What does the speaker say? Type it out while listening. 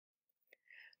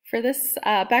For this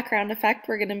background effect,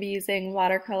 we're going to be using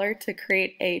watercolor to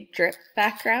create a drip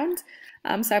background.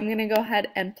 So I'm going to go ahead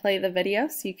and play the video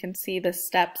so you can see the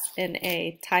steps in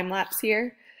a time lapse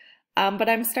here. But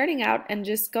I'm starting out and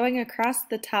just going across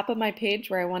the top of my page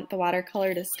where I want the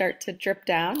watercolor to start to drip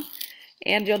down.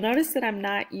 And you'll notice that I'm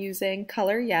not using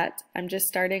color yet. I'm just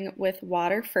starting with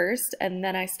water first, and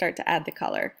then I start to add the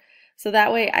color. So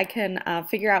that way I can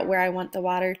figure out where I want the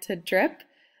water to drip.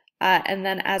 And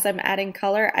then as I'm adding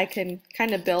color, I can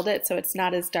kind of build it so it's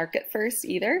not as dark at first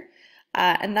either.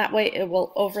 And that way it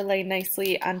will overlay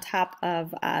nicely on top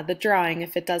of the drawing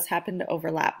if it does happen to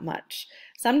overlap much.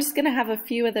 So I'm just going to have a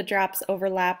few of the drops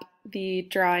overlap the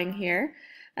drawing here.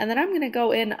 And then I'm going to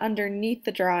go in underneath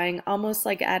the drawing, almost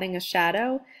like adding a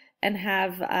shadow, and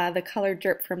have the color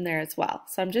drip from there as well.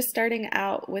 So I'm just starting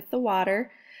out with the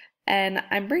water, and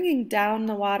I'm bringing down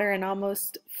the water and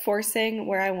almost forcing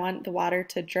where I want the water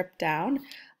to drip down.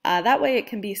 That way it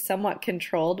can be somewhat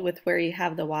controlled with where you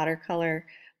have the watercolor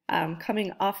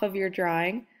coming off of your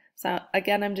drawing. So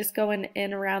again, I'm just going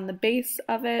in around the base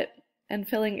of it and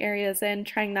filling areas in,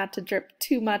 trying not to drip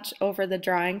too much over the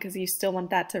drawing because you still want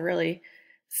that to really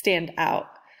stand out.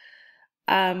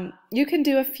 You can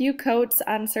do a few coats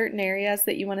on certain areas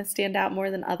that you want to stand out more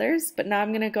than others, but now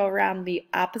I'm going to go around the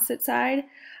opposite side.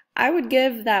 I would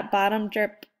give that bottom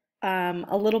drip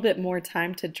a little bit more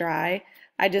time to dry.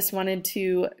 I just wanted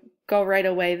to go right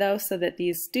away though so that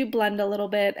these do blend a little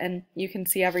bit and you can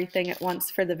see everything at once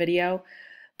for the video.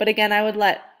 But again, I would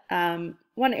let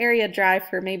one area dry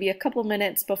for maybe a couple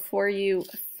minutes before you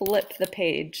flip the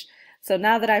page. So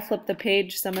now that I flipped the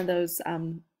page, some of those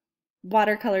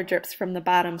watercolor drips from the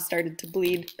bottom started to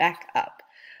bleed back up.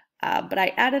 But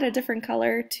I added a different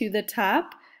color to the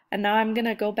top, and now I'm going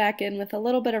to go back in with a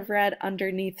little bit of red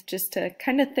underneath just to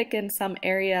kind of thicken some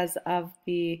areas of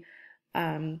the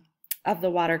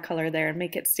watercolor there and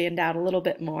make it stand out a little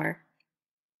bit more.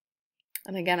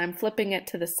 And again, I'm flipping it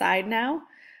to the side now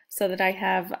so that I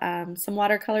have some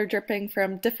watercolor dripping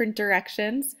from different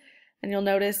directions. And you'll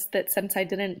notice that since I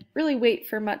didn't really wait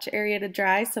for much area to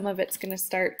dry, some of it's going to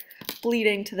start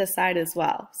bleeding to the side as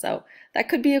well. So that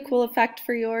could be a cool effect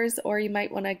for yours, or you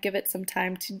might want to give it some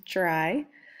time to dry.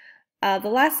 The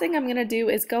last thing I'm going to do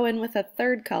is go in with a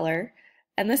third color,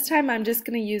 and this time I'm just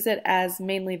going to use it as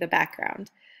mainly the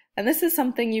background. And this is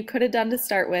something you could have done to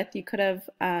start with. You could have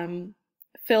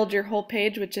filled your whole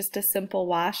page with just a simple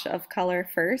wash of color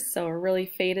first, so a really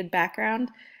faded background,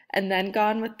 and then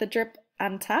gone with the drip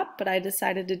on top, but I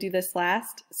decided to do this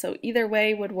last. So either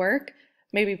way would work.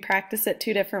 Maybe practice it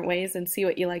two different ways and see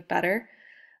what you like better.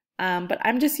 But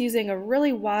I'm just using a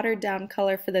really watered down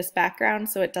color for this background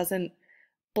so it doesn't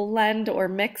blend or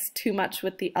mix too much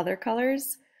with the other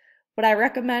colors. What I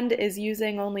recommend is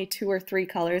using only 2 or 3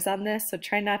 colors on this, so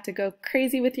try not to go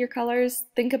crazy with your colors.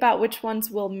 Think about which ones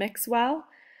will mix well.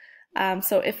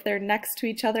 So if they're next to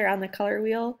each other on the color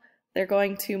wheel, they're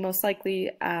going to most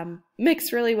likely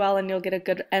mix really well, and you'll get a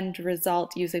good end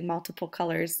result using multiple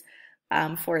colors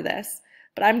for this.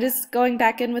 But I'm just going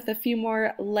back in with a few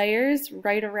more layers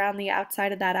right around the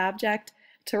outside of that object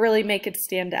to really make it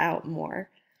stand out more.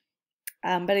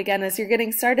 But again, as you're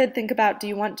getting started, think about, do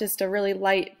you want just a really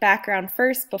light background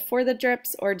first before the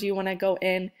drips, or do you want to go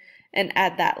in and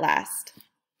add that last?